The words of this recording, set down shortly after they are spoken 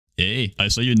Hey, I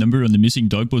saw your number on the missing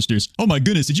dog posters. Oh my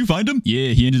goodness, did you find him?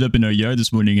 Yeah, he ended up in our yard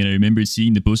this morning and I remember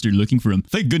seeing the poster looking for him.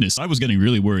 Thank goodness, I was getting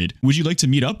really worried. Would you like to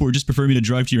meet up or just prefer me to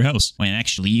drive to your house? Well,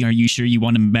 actually, are you sure you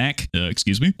want him back?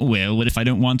 Excuse me? Well, what if I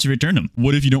don't want to return him?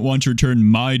 What if you don't want to return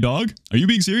my dog? Are you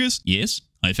being serious? Yes.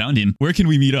 I found him. Where can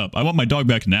we meet up? I want my dog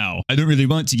back now. I don't really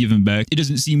want to give him back. It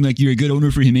doesn't seem like you're a good owner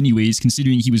for him anyways,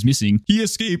 considering he was missing. He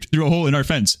escaped through a hole in our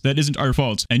fence. That isn't our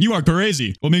fault. And you are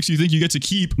crazy. What makes you think you get to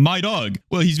keep my dog?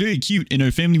 Well, he's very cute and our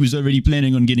family was already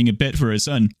planning on getting a pet for our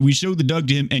son. We showed the dog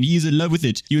to him and he is in love with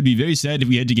it. He would be very sad if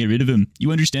we had to get rid of him.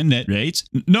 You understand that, right?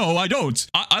 No, I don't.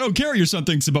 I don't care your son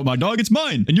thinks about my dog. It's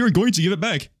mine. And you're going to give it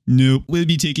back. No, we'll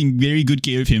be taking very good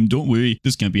care of him. Don't worry.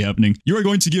 This can't be happening. You are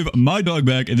going to give my dog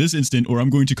back at this instant or I'm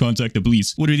going to contact the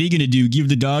police. What are they going to do? Give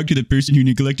the dog to the person who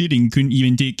neglected and couldn't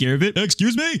even take care of it?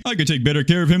 Excuse me? I could take better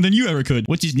care of him than you ever could.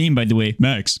 What's his name, by the way?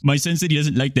 Max. My son said he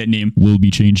doesn't like that name. We'll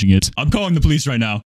be changing it. I'm calling the police right now.